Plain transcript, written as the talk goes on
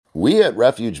We at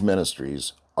Refuge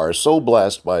Ministries are so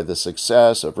blessed by the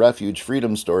success of Refuge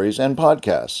Freedom Stories and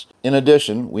podcasts. In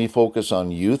addition, we focus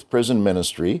on youth prison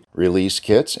ministry, release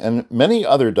kits, and many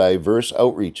other diverse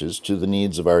outreaches to the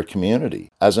needs of our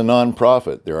community. As a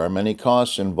nonprofit, there are many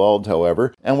costs involved,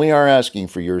 however, and we are asking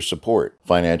for your support.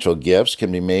 Financial gifts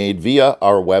can be made via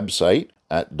our website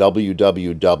at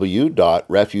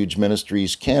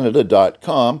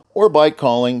www.refugeministriescanada.com or by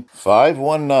calling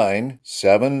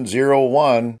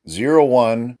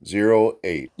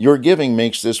 519-701-0108. Your giving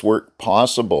makes this work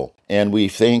possible, and we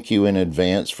thank you in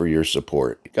advance for your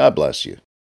support. God bless you.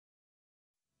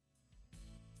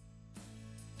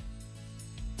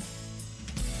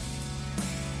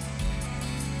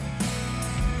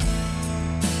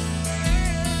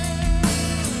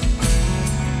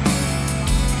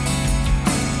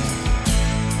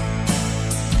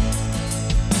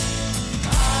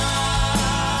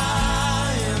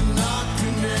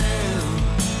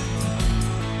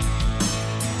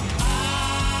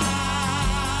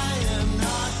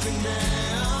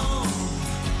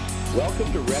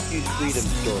 Welcome to Refuge Freedom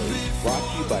Stories, brought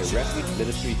to you by Refuge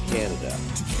Ministries Canada.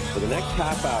 For the next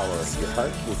half hour, your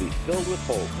hearts will be filled with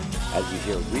hope as you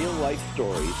hear real-life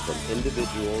stories from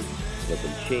individuals that have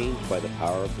been changed by the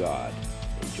power of God.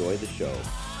 Enjoy the show.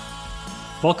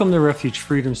 Welcome to Refuge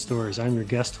Freedom Stories. I'm your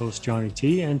guest host, Johnny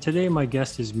T., and today my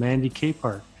guest is Mandy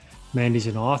Capehart. Mandy's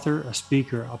an author, a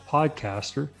speaker, a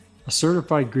podcaster, a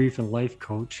certified grief and life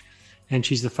coach, and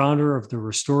she's the founder of the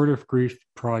Restorative Grief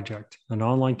Project, an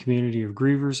online community of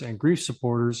grievers and grief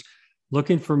supporters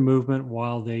looking for movement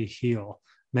while they heal.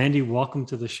 Mandy, welcome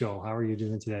to the show. How are you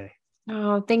doing today?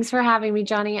 Oh, thanks for having me,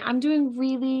 Johnny. I'm doing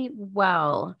really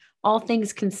well, all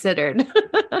things considered.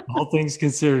 All things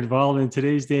considered. Well, in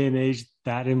today's day and age,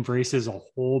 that embraces a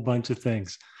whole bunch of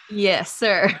things. Yes,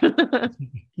 sir.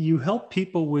 You help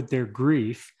people with their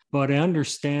grief, but I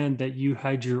understand that you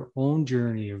had your own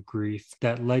journey of grief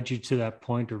that led you to that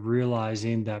point of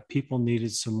realizing that people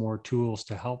needed some more tools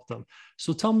to help them.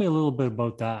 So tell me a little bit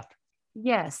about that.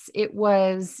 Yes, it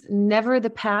was never the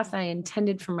path I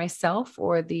intended for myself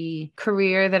or the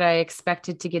career that I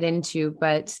expected to get into.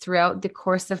 But throughout the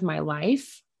course of my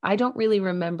life, I don't really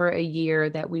remember a year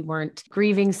that we weren't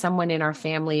grieving someone in our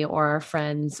family or our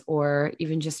friends or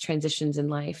even just transitions in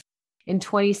life. In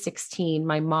 2016,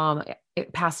 my mom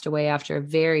passed away after a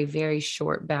very, very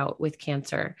short bout with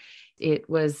cancer. It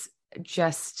was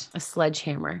just a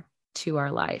sledgehammer to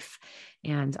our life.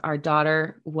 And our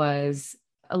daughter was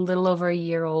a little over a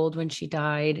year old when she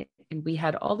died. And we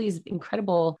had all these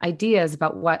incredible ideas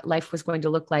about what life was going to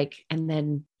look like. And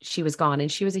then she was gone.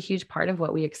 And she was a huge part of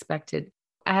what we expected.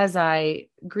 As I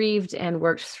grieved and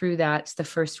worked through that the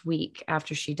first week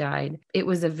after she died, it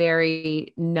was a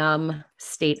very numb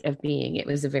state of being. It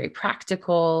was a very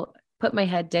practical, put my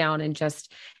head down and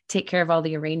just take care of all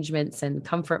the arrangements and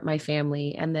comfort my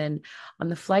family. And then on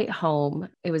the flight home,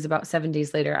 it was about 7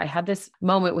 days later, I had this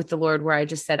moment with the Lord where I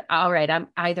just said, all right, I'm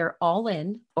either all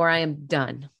in or I am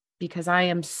done, because I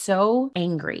am so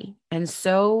angry and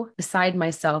so beside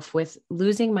myself with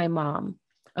losing my mom.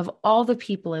 Of all the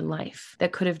people in life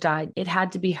that could have died, it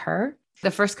had to be her.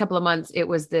 The first couple of months, it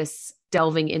was this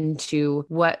delving into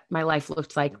what my life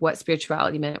looked like, what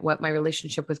spirituality meant, what my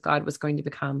relationship with God was going to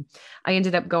become. I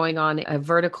ended up going on a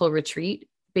vertical retreat.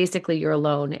 Basically, you're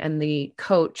alone, and the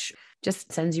coach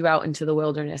just sends you out into the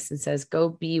wilderness and says, go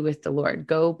be with the Lord,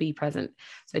 go be present.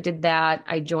 So I did that.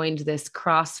 I joined this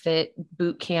CrossFit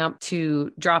boot camp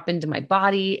to drop into my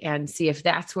body and see if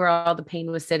that's where all the pain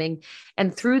was sitting.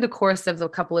 And through the course of the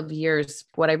couple of years,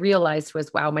 what I realized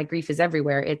was, wow, my grief is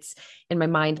everywhere. It's in my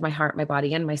mind, my heart, my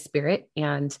body, and my spirit.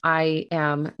 And I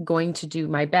am going to do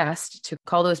my best to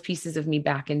call those pieces of me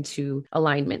back into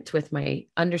alignment with my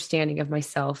understanding of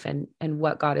myself and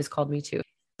what God has called me to.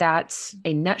 That's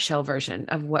a nutshell version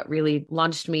of what really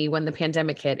launched me when the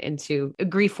pandemic hit into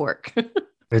grief work.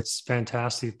 It's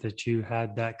fantastic that you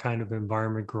had that kind of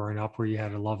environment growing up where you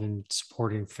had a loving,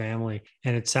 supporting family.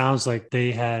 And it sounds like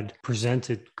they had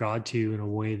presented God to you in a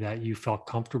way that you felt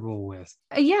comfortable with.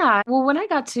 Yeah. Well, when I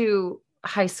got to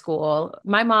high school,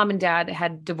 my mom and dad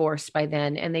had divorced by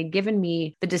then, and they'd given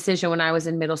me the decision when I was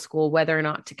in middle school whether or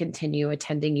not to continue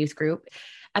attending youth group.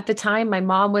 At the time, my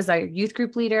mom was our youth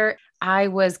group leader. I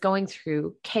was going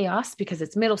through chaos because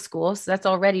it's middle school. So that's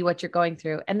already what you're going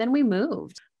through. And then we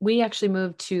moved. We actually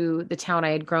moved to the town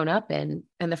I had grown up in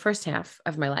the first half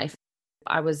of my life.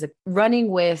 I was running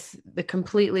with the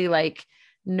completely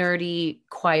nerdy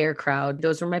choir crowd.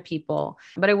 Those were my people,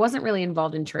 but I wasn't really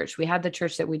involved in church. We had the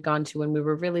church that we'd gone to when we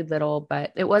were really little,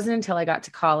 but it wasn't until I got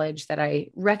to college that I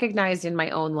recognized in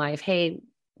my own life, hey,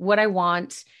 what I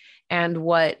want and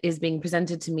what is being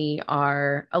presented to me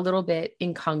are a little bit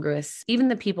incongruous. Even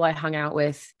the people I hung out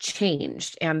with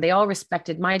changed, and they all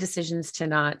respected my decisions to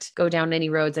not go down any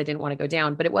roads I didn't want to go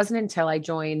down. But it wasn't until I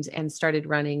joined and started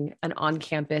running an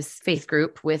on-campus faith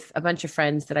group with a bunch of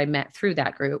friends that I met through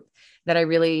that group that I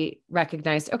really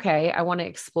recognized, okay, I want to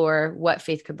explore what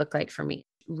faith could look like for me.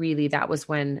 Really, that was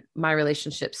when my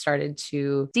relationship started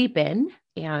to deepen.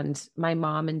 And my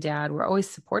mom and dad were always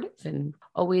supportive and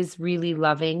always really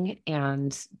loving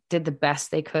and did the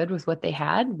best they could with what they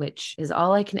had, which is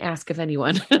all I can ask of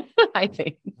anyone, I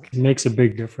think. It makes a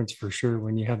big difference for sure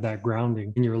when you have that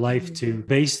grounding in your life to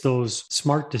base those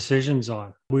smart decisions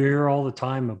on. We hear all the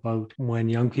time about when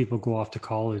young people go off to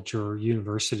college or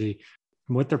university,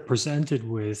 what they're presented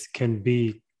with can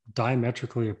be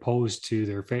diametrically opposed to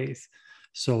their faith.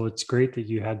 So it's great that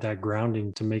you had that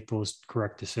grounding to make those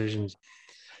correct decisions.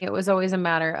 It was always a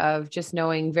matter of just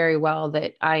knowing very well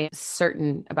that I am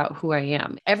certain about who I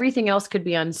am. Everything else could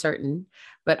be uncertain,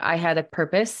 but I had a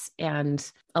purpose and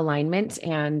alignment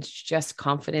and just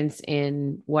confidence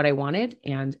in what I wanted.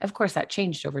 And of course that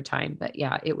changed over time, but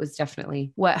yeah, it was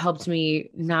definitely what helped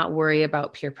me not worry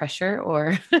about peer pressure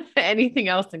or anything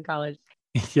else in college.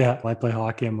 Yeah, I play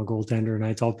hockey. I'm a goaltender, and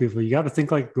I tell people, you got to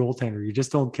think like a goaltender. You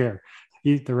just don't care.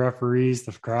 The referees,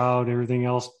 the crowd, everything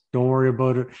else. Don't worry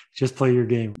about it. Just play your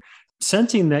game.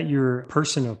 Sensing that you're a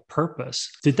person of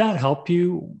purpose, did that help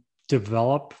you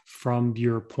develop from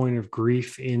your point of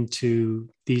grief into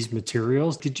these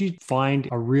materials? Did you find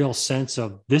a real sense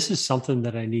of this is something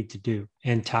that I need to do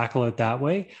and tackle it that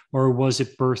way? Or was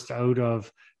it birthed out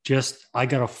of just, I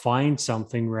got to find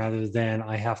something rather than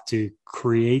I have to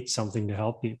create something to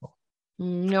help people?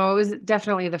 No, it was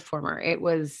definitely the former. It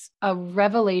was a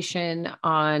revelation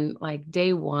on like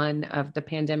day one of the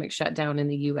pandemic shutdown in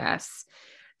the US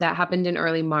that happened in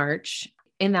early March.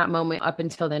 In that moment, up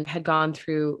until then, had gone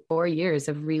through 4 years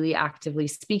of really actively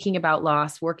speaking about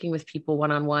loss, working with people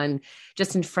one-on-one,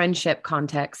 just in friendship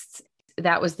contexts.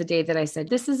 That was the day that I said,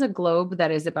 this is a globe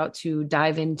that is about to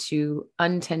dive into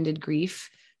untended grief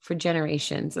for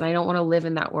generations. And I don't want to live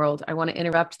in that world. I want to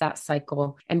interrupt that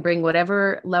cycle and bring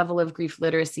whatever level of grief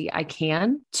literacy I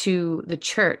can to the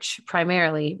church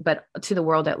primarily, but to the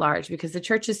world at large, because the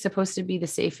church is supposed to be the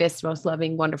safest, most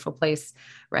loving, wonderful place,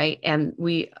 right? And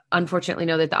we unfortunately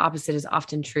know that the opposite is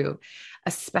often true,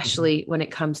 especially when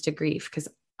it comes to grief, because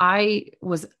I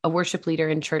was a worship leader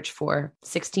in church for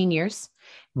 16 years.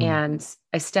 And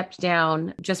I stepped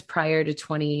down just prior to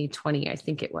 2020, I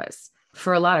think it was,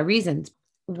 for a lot of reasons.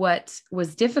 What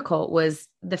was difficult was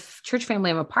the church family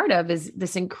I'm a part of is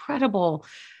this incredible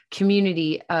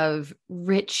community of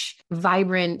rich,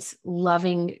 vibrant,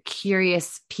 loving,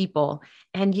 curious people.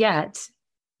 And yet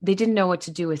they didn't know what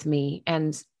to do with me.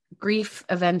 And grief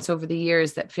events over the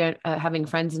years that having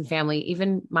friends and family,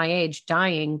 even my age,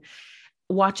 dying,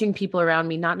 watching people around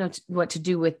me not know what to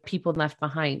do with people left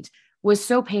behind was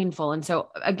so painful. And so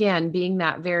again, being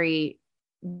that very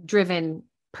driven,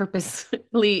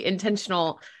 purposely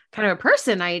intentional kind of a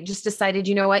person, I just decided,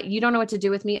 you know what, you don't know what to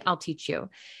do with me, I'll teach you.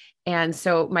 And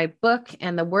so my book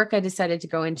and the work I decided to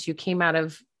go into came out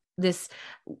of this,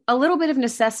 a little bit of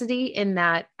necessity in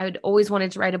that I'd always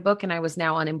wanted to write a book and I was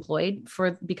now unemployed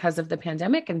because of the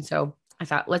pandemic. And so I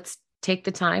thought, let's take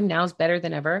the time. Now's better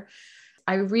than ever.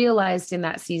 I realized in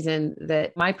that season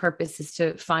that my purpose is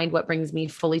to find what brings me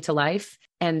fully to life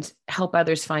and help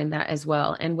others find that as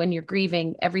well. And when you're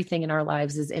grieving, everything in our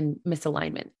lives is in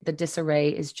misalignment. The disarray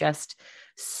is just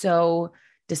so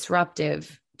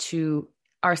disruptive to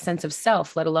our sense of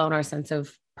self, let alone our sense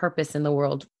of purpose in the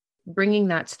world. Bringing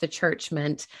that to the church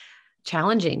meant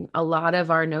challenging a lot of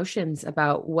our notions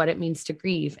about what it means to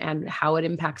grieve and how it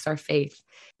impacts our faith,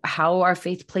 how our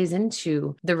faith plays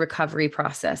into the recovery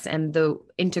process and the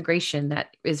integration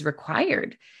that is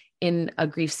required in a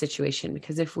grief situation.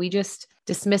 Because if we just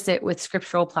dismiss it with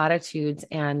scriptural platitudes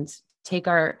and take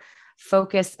our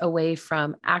focus away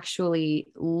from actually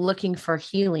looking for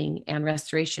healing and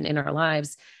restoration in our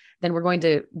lives, then we're going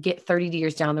to get 30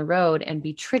 years down the road and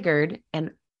be triggered,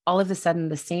 and all of a sudden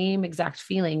the same exact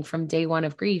feeling from day one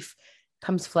of grief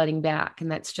comes flooding back.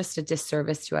 And that's just a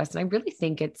disservice to us. And I really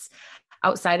think it's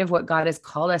outside of what God has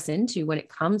called us into when it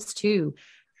comes to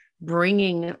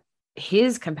bringing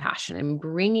his compassion and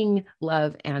bringing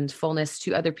love and fullness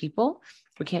to other people.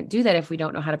 We can't do that if we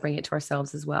don't know how to bring it to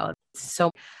ourselves as well. So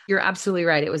you're absolutely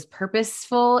right. It was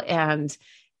purposeful. And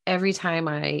every time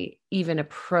I even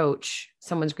approach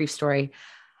someone's grief story,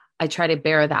 I try to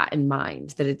bear that in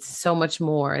mind, that it's so much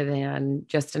more than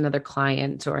just another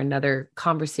client or another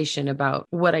conversation about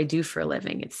what I do for a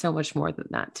living. It's so much more than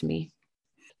that to me.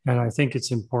 And I think it's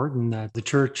important that the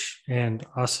church and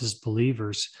us as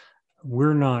believers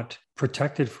we're not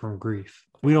protected from grief.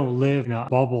 We don't live in a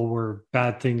bubble where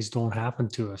bad things don't happen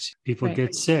to us. People Right.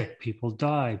 get sick, people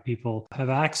die, people have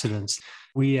accidents.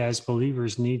 We as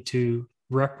believers need to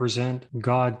represent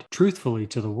God truthfully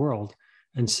to the world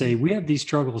and say, we have these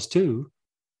struggles too,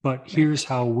 but here's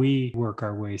how we work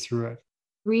our way through it.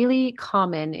 Really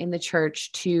common in the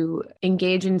church to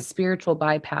engage in spiritual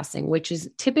bypassing, which is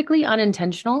typically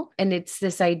unintentional. And it's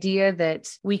this idea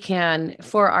that we can,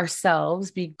 for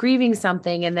ourselves, be grieving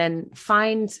something and then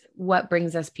find what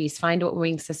brings us peace, find what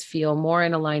makes us feel more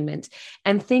in alignment,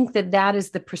 and think that that is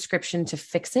the prescription to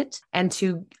fix it and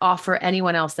to offer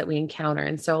anyone else that we encounter.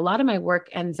 And so a lot of my work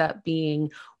ends up being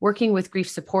working with grief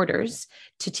supporters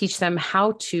to teach them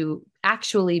how to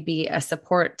actually be a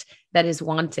support that is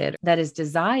wanted, that is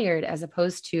desired, as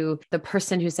opposed to the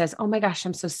person who says, oh my gosh,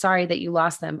 I'm so sorry that you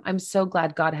lost them. I'm so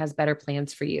glad God has better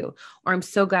plans for you. Or I'm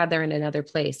so glad they're in another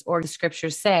place. Or the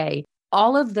scriptures say,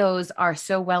 all of those are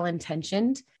so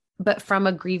well-intentioned, but from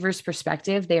a griever's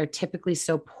perspective, they are typically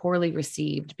so poorly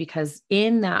received because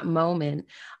in that moment,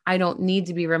 I don't need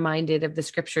to be reminded of the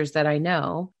scriptures that I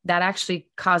know. That actually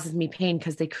causes me pain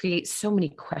because they create so many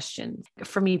questions.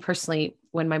 For me personally,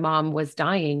 when my mom was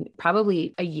dying,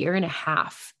 probably a year and a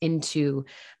half into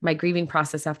my grieving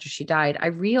process after she died, I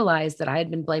realized that I had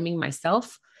been blaming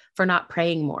myself for not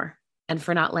praying more and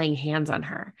for not laying hands on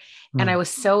her. And I was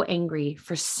so angry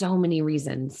for so many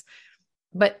reasons.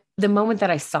 But the moment that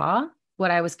I saw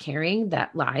what I was carrying,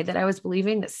 that lie that I was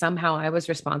believing, that somehow I was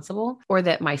responsible or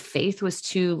that my faith was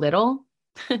too little,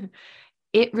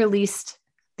 it released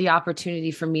the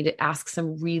opportunity for me to ask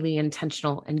some really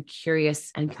intentional and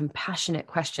curious and compassionate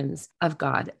questions of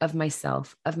God, of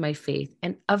myself, of my faith,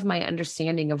 and of my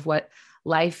understanding of what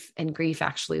life and grief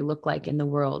actually look like in the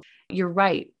world. You're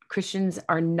right. Christians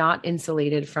are not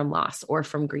insulated from loss or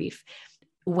from grief.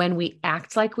 When we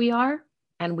act like we are,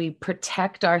 and we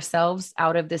protect ourselves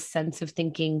out of this sense of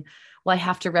thinking, well, I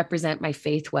have to represent my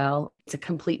faith well. It's a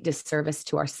complete disservice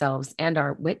to ourselves and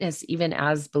our witness, even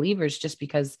as believers, just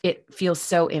because it feels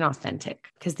so inauthentic.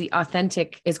 Because the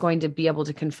authentic is going to be able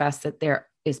to confess that there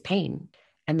is pain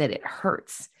and that it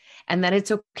hurts. And that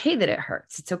it's okay that it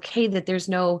hurts. It's okay that there's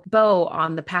no bow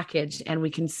on the package and we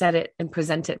can set it and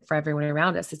present it for everyone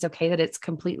around us. It's okay that it's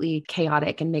completely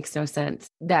chaotic and makes no sense.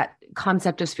 That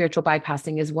concept of spiritual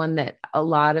bypassing is one that a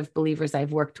lot of believers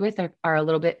I've worked with are a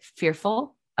little bit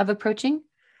fearful of approaching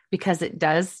because it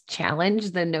does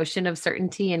challenge the notion of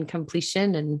certainty and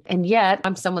completion. And yet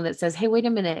I'm someone that says, hey, wait a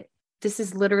minute. This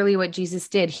is literally what Jesus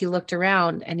did. He looked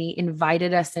around and he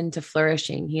invited us into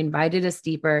flourishing. He invited us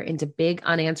deeper into big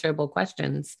unanswerable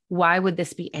questions. Why would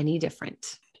this be any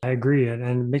different? I agree. And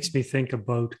it makes me think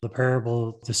about the parable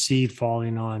of the seed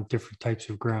falling on different types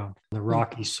of ground, the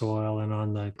rocky soil and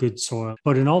on the good soil.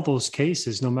 But in all those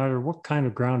cases, no matter what kind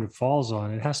of ground it falls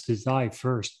on, it has to die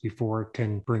first before it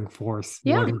can bring forth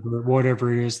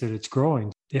whatever it is that it's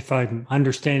growing. If I'm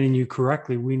understanding you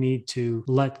correctly, we need to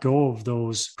let go of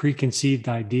those preconceived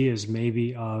ideas,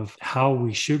 maybe of how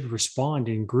we should respond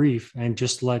in grief, and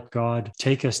just let God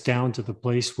take us down to the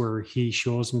place where he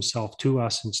shows himself to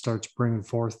us and starts bringing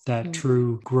forth that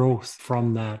true growth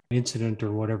from that incident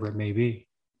or whatever it may be.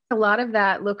 A lot of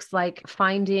that looks like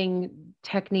finding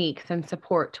techniques and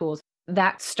support tools.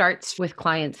 That starts with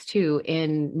clients too,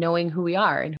 in knowing who we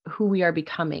are and who we are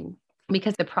becoming.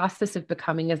 Because the process of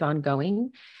becoming is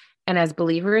ongoing. And as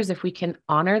believers, if we can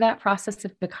honor that process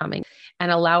of becoming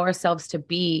and allow ourselves to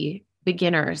be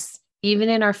beginners, even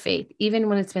in our faith, even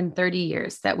when it's been 30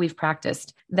 years that we've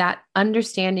practiced, that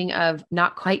understanding of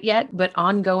not quite yet, but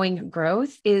ongoing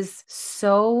growth is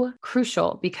so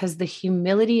crucial because the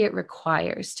humility it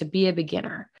requires to be a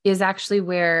beginner is actually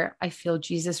where I feel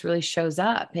Jesus really shows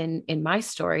up in my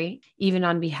story, even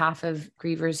on behalf of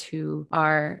grievers who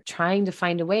are trying to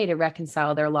find a way to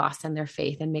reconcile their loss and their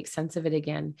faith and make sense of it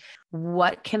again.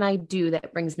 What can I do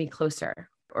that brings me closer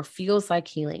or feels like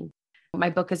healing? My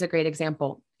book is a great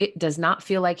example. It does not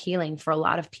feel like healing for a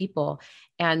lot of people.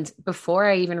 And before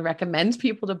I even recommend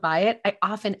people to buy it, I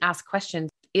often ask questions.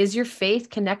 Is your faith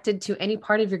connected to any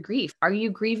part of your grief? Are you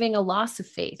grieving a loss of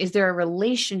faith? Is there a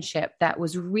relationship that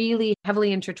was really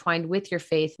heavily intertwined with your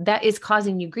faith that is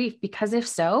causing you grief? Because if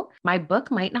so, my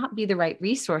book might not be the right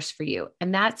resource for you.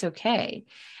 And that's okay.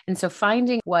 And so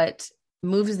finding what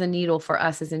moves the needle for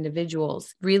us as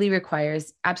individuals really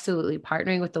requires absolutely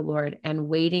partnering with the Lord and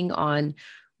waiting on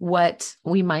what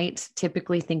we might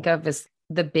typically think of as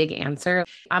the big answer.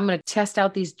 I'm going to test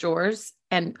out these drawers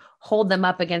and hold them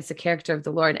up against the character of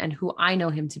the Lord and who I know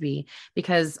him to be,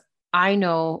 because I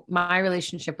know my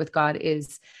relationship with God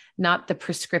is not the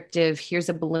prescriptive, here's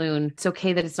a balloon. It's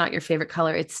okay that it's not your favorite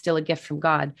color. It's still a gift from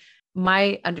God.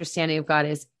 My understanding of God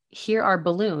is, here are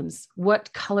balloons.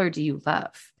 What color do you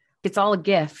love? It's all a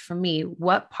gift for me.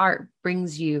 What part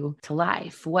brings you to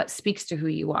life? What speaks to who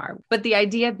you are? But the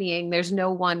idea being, there's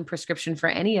no one prescription for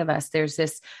any of us. There's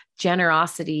this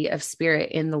generosity of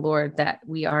spirit in the Lord that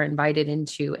we are invited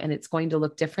into, and it's going to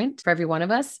look different for every one of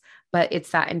us. But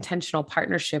it's that intentional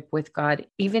partnership with God,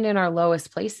 even in our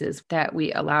lowest places, that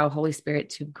we allow Holy Spirit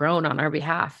to groan on our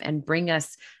behalf and bring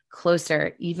us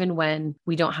closer, even when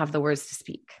we don't have the words to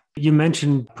speak. You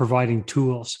mentioned providing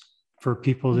tools for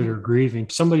people that are grieving.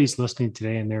 Somebody's listening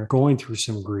today and they're going through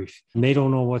some grief and they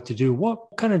don't know what to do. What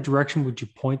kind of direction would you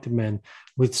point them in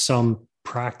with some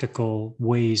practical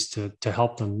ways to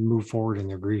help them move forward in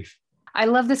their grief? I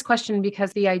love this question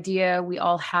because the idea we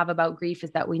all have about grief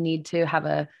is that we need to have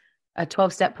a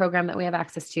 12-step program that we have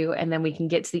access to, and then we can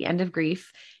get to the end of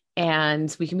grief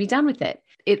and we can be done with it.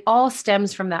 It all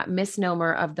stems from that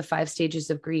misnomer of the 5 stages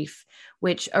of grief,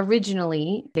 which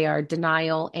originally they are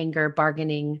denial, anger,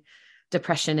 bargaining,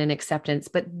 depression, and acceptance.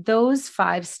 But those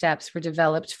 5 steps were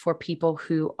developed for people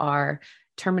who are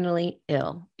terminally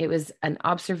ill. It was an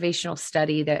observational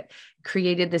study that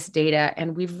created this data,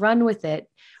 and we've run with it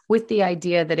with the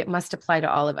idea that it must apply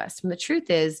to all of us. And the truth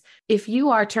is, if you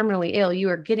are terminally ill, you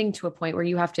are getting to a point where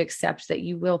you have to accept that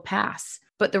you will pass.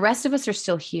 But the rest of us are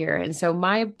still here. And so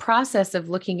my process of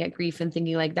looking at grief and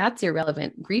thinking like, that's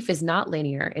irrelevant. Grief is not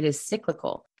linear. It is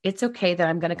cyclical. It's okay that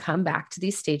I'm going to come back to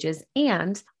these stages,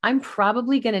 and I'm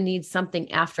probably going to need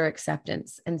something after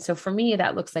acceptance. And so for me,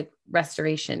 that looks like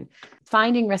restoration.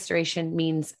 Finding restoration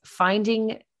means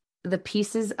finding the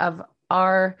pieces of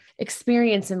our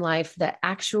experience in life that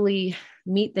actually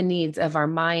meet the needs of our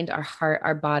mind, our heart,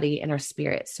 our body, and our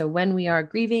spirit. So when we are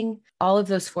grieving, all of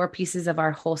those 4 pieces of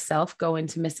our whole self go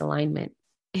into misalignment.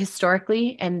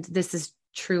 Historically, and this is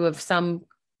true of some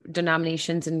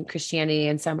denominations in Christianity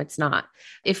and some it's not.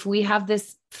 If we have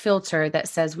this filter that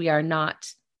says we are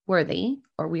not worthy,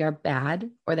 or we are bad,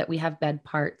 or that we have bad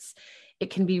parts, it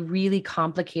can be really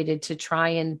complicated to try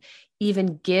and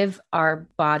even give our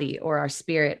body or our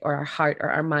spirit or our heart or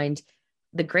our mind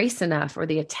the grace enough or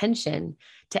the attention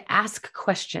to ask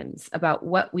questions about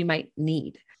what we might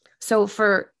need. So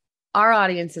for our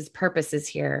audience's purposes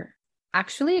here,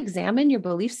 actually examine your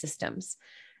belief systems.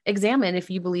 Examine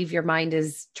if you believe your mind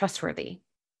is trustworthy.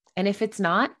 And if it's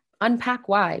not, unpack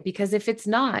why. Because if it's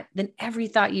not, then every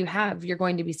thought you have, you're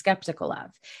going to be skeptical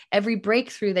of. Every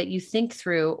breakthrough that you think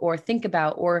through or think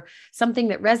about, or something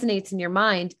that resonates in your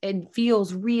mind and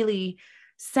feels really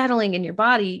settling in your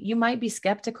body, you might be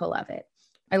skeptical of it.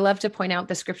 I love to point out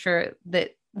the scripture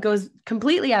that goes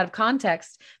completely out of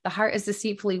context. The heart is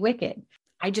deceitfully wicked.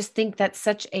 I just think that's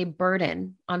such a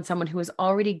burden on someone who is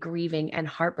already grieving and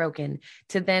heartbroken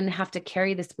to then have to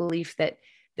carry this belief that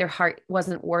their heart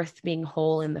wasn't worth being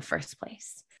whole in the first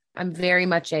place. I'm very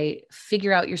much a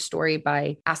figure out your story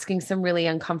by asking some really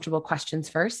uncomfortable questions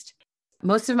first.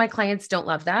 Most of my clients don't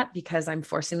love that because I'm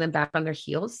forcing them back on their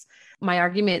heels. My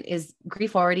argument is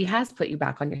grief already has put you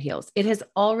back on your heels. It has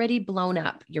already blown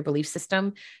up your belief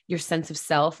system, your sense of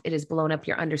self. It has blown up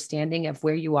your understanding of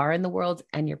where you are in the world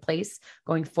and your place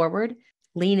going forward.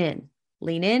 Lean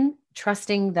in,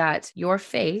 trusting that your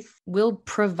faith will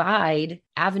provide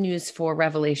avenues for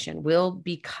revelation, will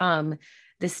become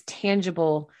this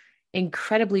tangible,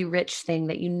 incredibly rich thing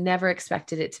that you never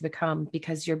expected it to become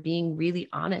because you're being really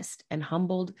honest and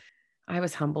humbled. I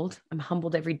was humbled. I'm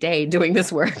humbled every day doing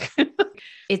this work.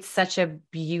 It's such a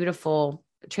beautiful,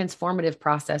 transformative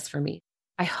process for me.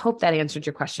 I hope that answered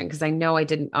your question because I know I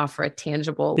didn't offer a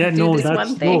tangible,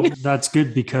 that's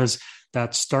good, because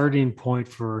that starting point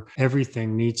for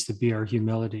everything needs to be our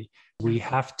humility. We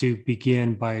have to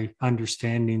begin by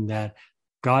understanding that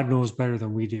God knows better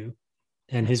than we do,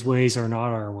 and his ways are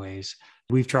not our ways.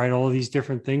 We've tried all these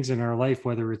different things in our life,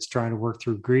 whether it's trying to work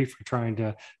through grief or trying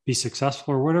to be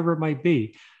successful or whatever it might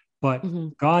be, but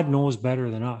God knows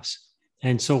better than us.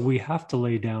 And so we have to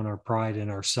lay down our pride in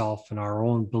ourself and our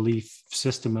own belief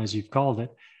system, as you've called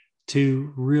it,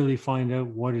 to really find out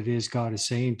what it is God is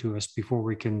saying to us before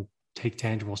we can take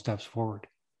tangible steps forward.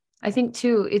 I think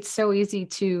too, it's so easy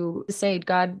to say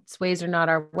God's ways are not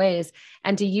our ways,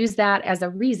 and to use that as a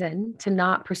reason to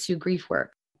not pursue grief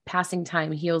work. Passing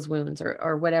time heals wounds,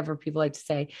 or whatever people like to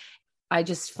say. I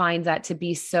just find that to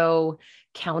be so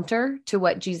counter to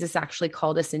what Jesus actually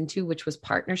called us into, which was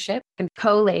partnership and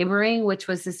co-laboring, which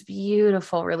was this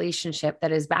beautiful relationship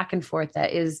that is back and forth,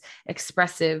 that is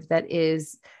expressive, that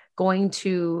is going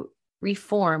to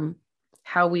reform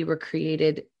how we were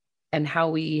created and how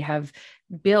we have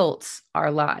built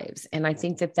our lives. And I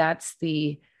think that that's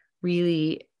the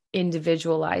really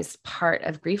individualized part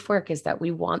of grief work is that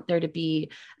we want there to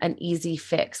be an easy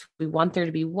fix. We want there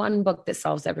to be one book that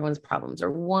solves everyone's problems,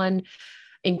 or one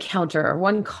encounter, or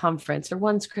one conference, or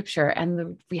one scripture. And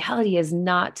the reality is,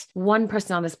 not one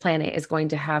person on this planet is going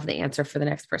to have the answer for the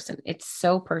next person. It's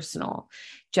so personal,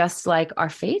 just like our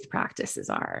faith practices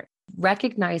are.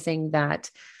 Recognizing that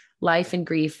life and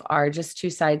grief are just two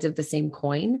sides of the same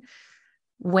coin.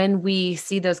 When we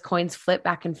see those coins flip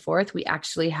back and forth, we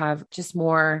actually have just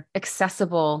more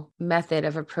accessible method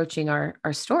of approaching our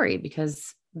story,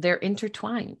 because they're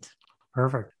intertwined.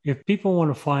 Perfect. If people want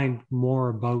to find more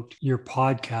about your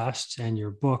podcasts and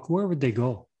your book, where would they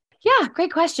go? Yeah,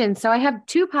 great question. So I have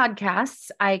two podcasts.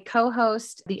 I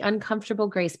co-host the Uncomfortable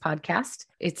Grace podcast.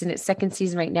 It's in its second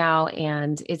season right now,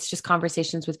 and it's just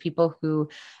conversations with people who,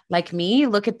 like me,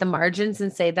 look at the margins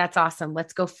and say, that's awesome.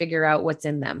 Let's go figure out what's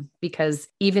in them. Because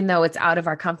even though it's out of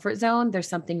our comfort zone, there's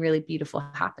something really beautiful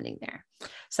happening there.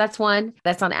 So that's one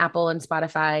that's on Apple and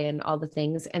Spotify and all the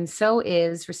things. And so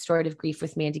is Restorative Grief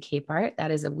with Mandy Capehart. That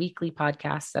is a weekly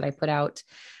podcast that I put out.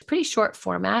 Pretty short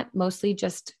format, mostly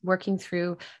just working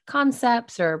through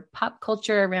concepts or pop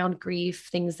culture around grief,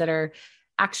 things that are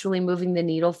actually moving the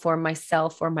needle for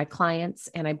myself or my clients.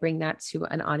 And I bring that to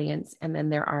an audience. And then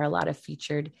there are a lot of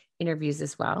featured interviews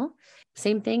as well.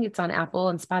 Same thing. It's on Apple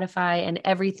and Spotify, and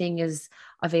everything is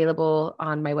available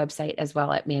on my website as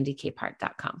well at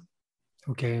mandykapehart.com.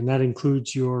 Okay. And that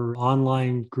includes your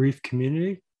online grief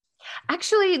community?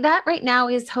 Actually, that right now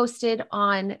is hosted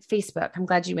on Facebook. I'm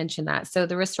glad you mentioned that. So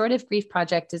the Restorative Grief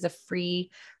Project is a free,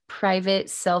 private,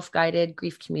 self-guided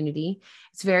grief community.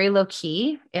 It's very low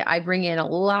key. I bring in a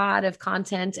lot of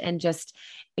content and just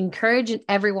encourage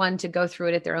everyone to go through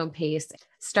it at their own pace,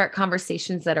 start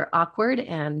conversations that are awkward,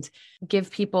 and give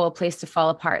people a place to fall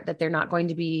apart, that they're not going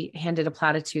to be handed a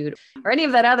platitude or any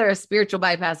of that other spiritual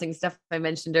bypassing stuff I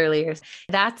mentioned earlier.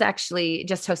 That's actually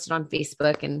just hosted on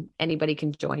Facebook, and anybody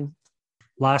can join.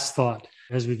 Last thought,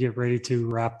 as we get ready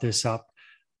to wrap this up,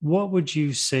 what would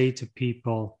you say to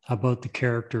people about the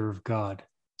character of God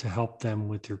to help them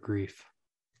with their grief?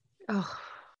 Oh,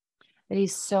 that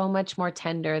he's so much more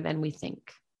tender than we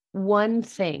think. One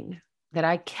thing that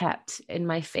I kept in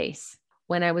my face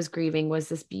when I was grieving was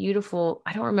this beautiful,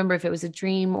 I don't remember if it was a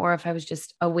dream or if I was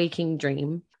just a waking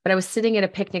dream, but I was sitting at a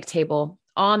picnic table,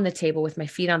 on the table with my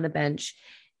feet on the bench,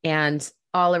 and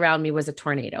all around me was a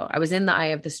tornado. I was in the eye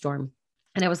of the storm,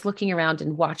 and I was looking around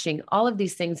and watching all of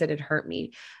these things that had hurt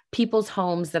me, people's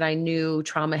homes that I knew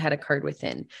trauma had occurred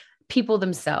within, people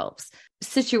themselves,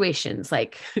 situations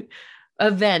like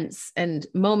events and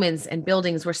moments and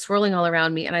buildings were swirling all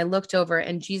around me. And I looked over,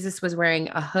 and Jesus was wearing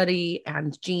a hoodie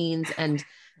and jeans and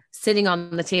sitting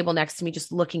on the table next to me,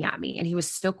 just looking at me. And he was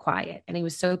so quiet and he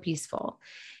was so peaceful.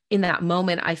 In that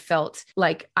moment, I felt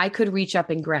like I could reach up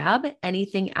and grab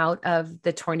anything out of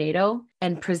the tornado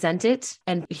and present it.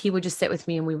 And he would just sit with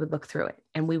me, and we would look through it,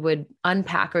 and we would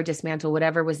unpack or dismantle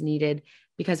whatever was needed,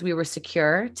 because we were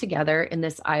secure together in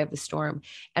this eye of the storm.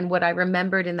 And what I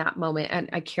remembered in that moment, and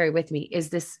I carry with me, is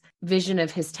this vision of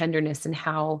his tenderness and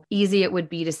how easy it would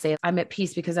be to say, I'm at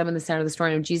peace because I'm in the center of the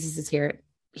storm and Jesus is here.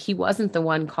 He wasn't the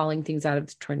one calling things out of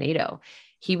the tornado.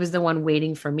 He was the one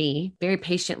waiting for me very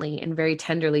patiently and very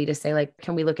tenderly to say, like,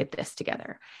 can we look at this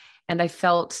together? And I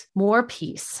felt more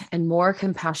peace and more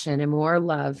compassion and more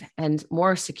love and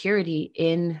more security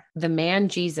in the man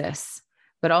Jesus,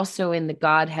 but also in the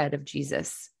Godhead of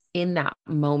Jesus in that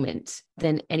moment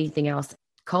than anything else.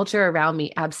 Culture around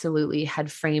me absolutely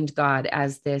had framed God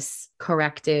as this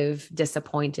corrective,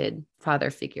 disappointed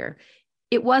father figure.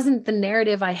 It wasn't the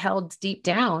narrative I held deep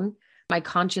down. My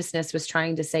consciousness was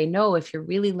trying to say, no, if you're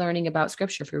really learning about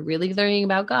scripture, if you're really learning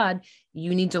about God,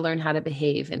 you need to learn how to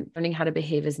behave. And learning how to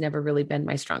behave has never really been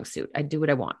my strong suit. I do what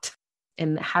I want.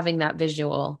 And having that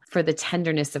visual for the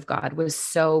tenderness of God was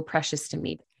so precious to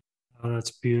me. Oh,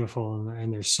 that's beautiful.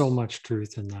 And there's so much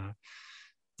truth in that.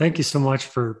 Thank you so much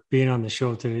for being on the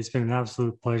show today. It's been an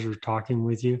absolute pleasure talking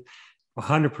with you.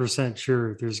 100%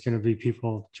 sure there's going to be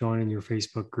people joining your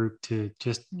Facebook group to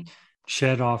just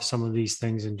shed off some of these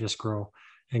things and just grow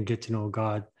and get to know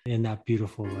God in that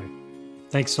beautiful way.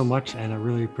 Thanks so much. And I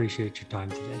really appreciate your time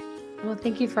today. Well,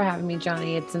 thank you for having me,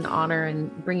 Johnny. It's an honor,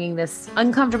 and bringing this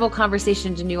uncomfortable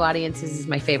conversation to new audiences is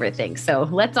my favorite thing. So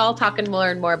let's all talk and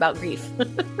learn more about grief.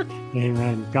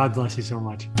 Amen. God bless you so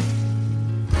much.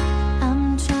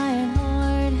 I'm trying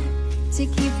hard to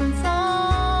keep from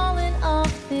falling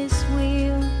off this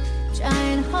wheel,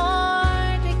 trying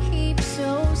hard to keep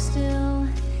so still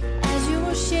as you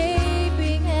were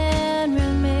shaping and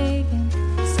remaking.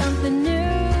 Something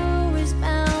new is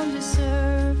bound to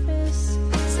surface,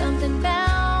 something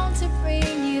bound to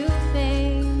bring you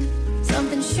fame,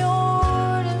 something sure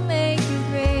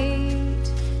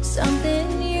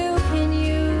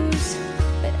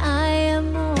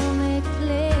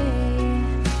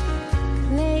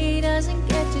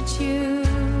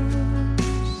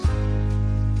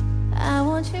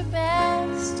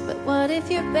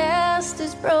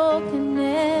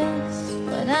brokenness.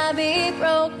 Would I be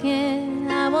broken?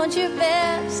 I want your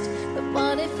best. But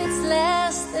what if it's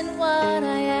less than what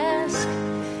I ask?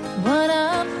 What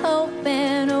I'm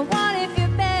hoping, or what if your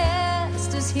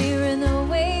best is here in the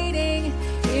waiting,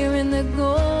 here in the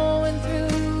going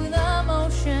through the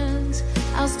motions?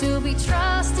 I'll still be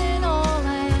trusting all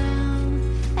I am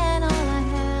and all I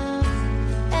have,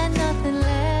 and nothing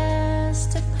less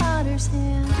to potter's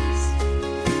hands.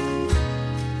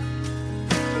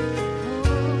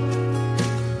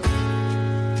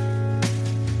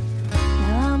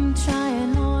 Now I'm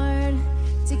trying hard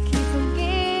to keep from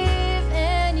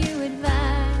giving you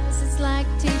advice. It's like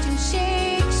teaching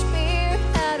Shakespeare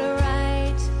how to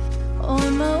write,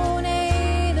 or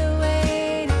Monet the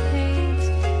way to paint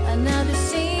another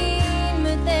scene.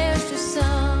 But there's just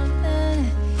something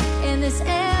in this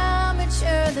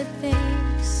amateur that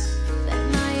thinks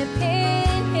that my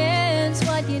opinion's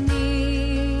what you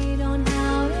need on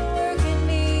how to work in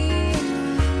me.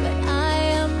 But I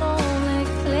am only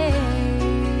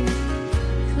clay.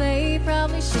 Clay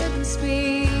probably shouldn't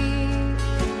speak.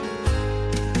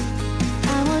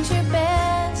 I want your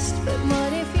best, but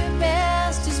what if your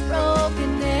best is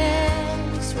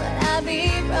brokenness? Would I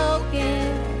be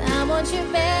broken? I want your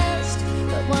best,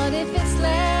 but what if it's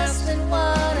less than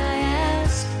what I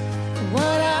ask?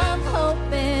 What I'm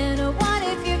hoping, or what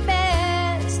if your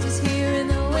best is here in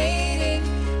the waiting,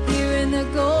 here in the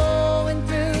going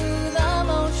through the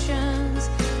motions?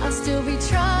 I'll still be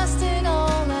trusting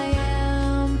all I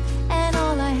am and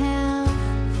all I have,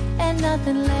 and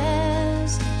nothing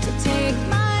less. To take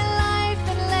my life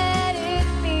and let it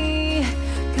be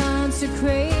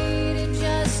consecrated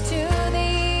just to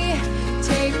thee.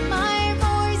 Take my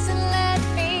voice and let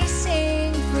me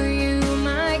sing for you,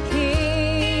 my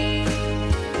King.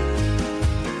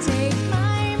 Take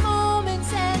my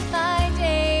moments and my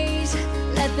days,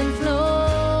 let them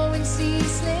flow in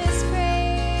ceaseless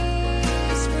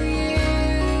praise for you,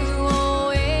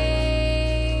 always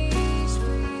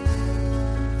for you.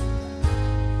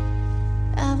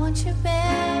 I want your best.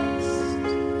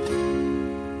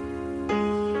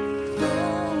 Oh,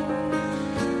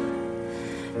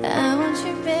 I want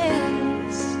your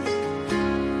best.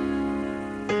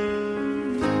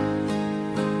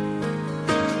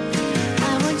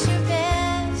 I want your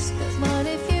best, but what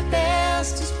if your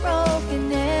best is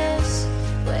brokenness?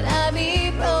 Would I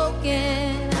be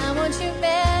broken? I want your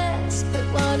best, but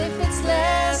what if it's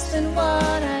less than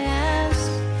what I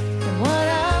ask? And what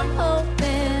I'm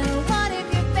hoping, what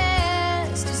if your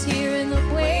best is here in the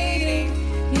waiting,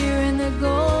 here in the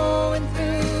going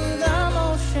through the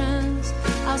motions?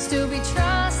 I'll still be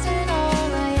trusting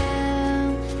all I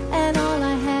am and all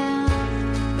I have,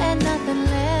 and nothing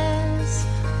less.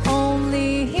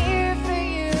 Only here for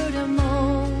you to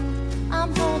mold.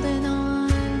 I'm holding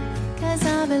on, 'cause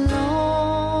I belong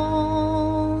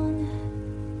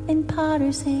in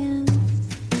Potter's hands.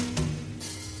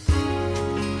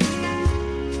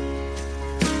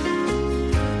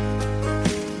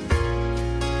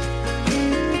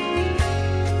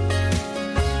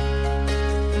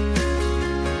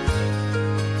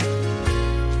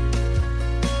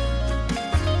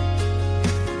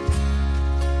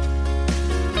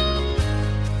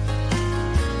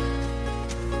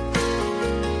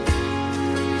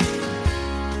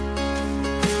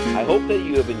 I hope that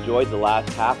you have enjoyed the last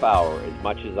half hour as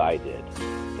much as I did.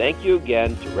 Thank you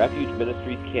again to Refuge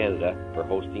Ministries Canada for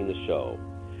hosting the show.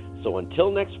 So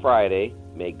until next Friday,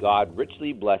 may God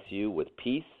richly bless you with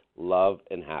peace, love,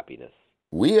 and happiness.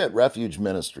 We at Refuge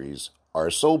Ministries are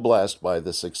so blessed by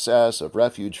the success of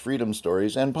Refuge Freedom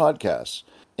Stories and podcasts.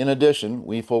 In addition,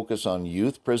 we focus on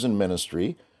youth prison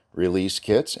ministry, release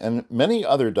kits, and many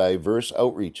other diverse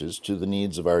outreaches to the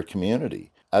needs of our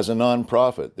community. As a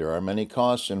nonprofit, there are many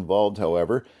costs involved,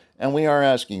 however, and we are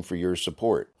asking for your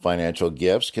support. Financial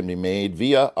gifts can be made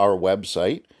via our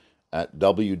website at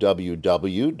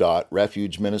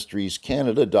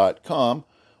www.refugeministriescanada.com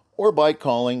or by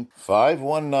calling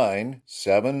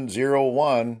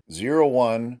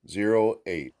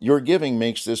 519-701-0108. Your giving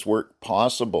makes this work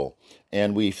possible,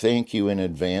 and we thank you in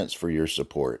advance for your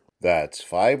support. That's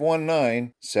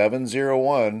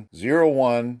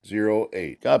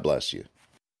 519-701-0108. God bless you.